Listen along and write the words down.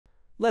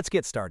Let's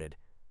get started.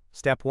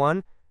 Step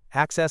 1.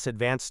 Access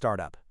Advanced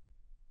Startup.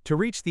 To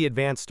reach the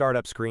Advanced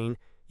Startup screen,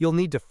 you'll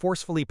need to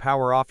forcefully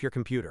power off your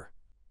computer.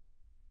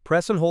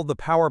 Press and hold the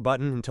power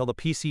button until the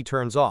PC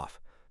turns off,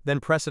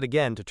 then press it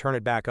again to turn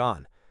it back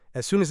on.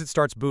 As soon as it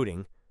starts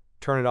booting,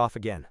 turn it off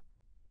again.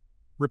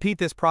 Repeat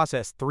this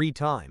process 3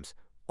 times.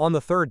 On the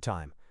 3rd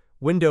time,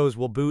 Windows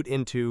will boot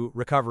into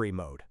recovery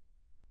mode.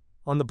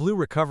 On the blue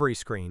recovery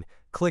screen,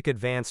 click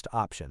Advanced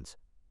Options.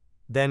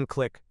 Then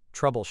click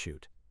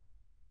Troubleshoot.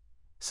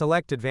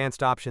 Select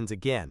Advanced Options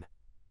again.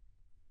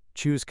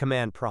 Choose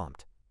Command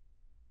Prompt.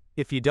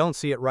 If you don't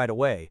see it right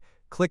away,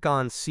 click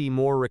on See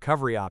More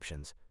Recovery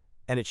Options,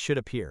 and it should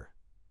appear.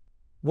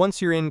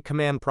 Once you're in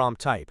Command Prompt,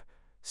 type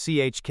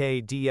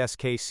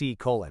chkdskc:,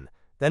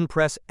 then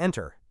press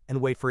Enter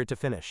and wait for it to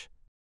finish.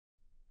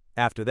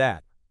 After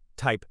that,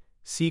 type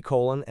C: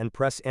 and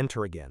press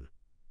Enter again.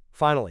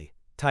 Finally,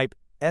 type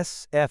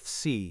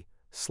sfc/scan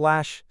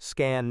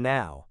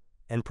now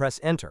and press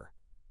Enter.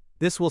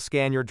 This will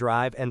scan your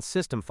drive and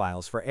system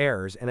files for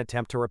errors and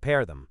attempt to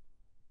repair them.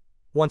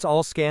 Once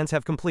all scans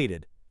have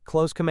completed,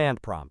 close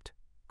Command Prompt.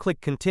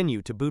 Click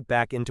Continue to boot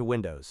back into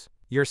Windows.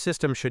 Your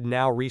system should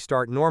now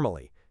restart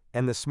normally,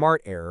 and the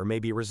smart error may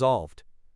be resolved.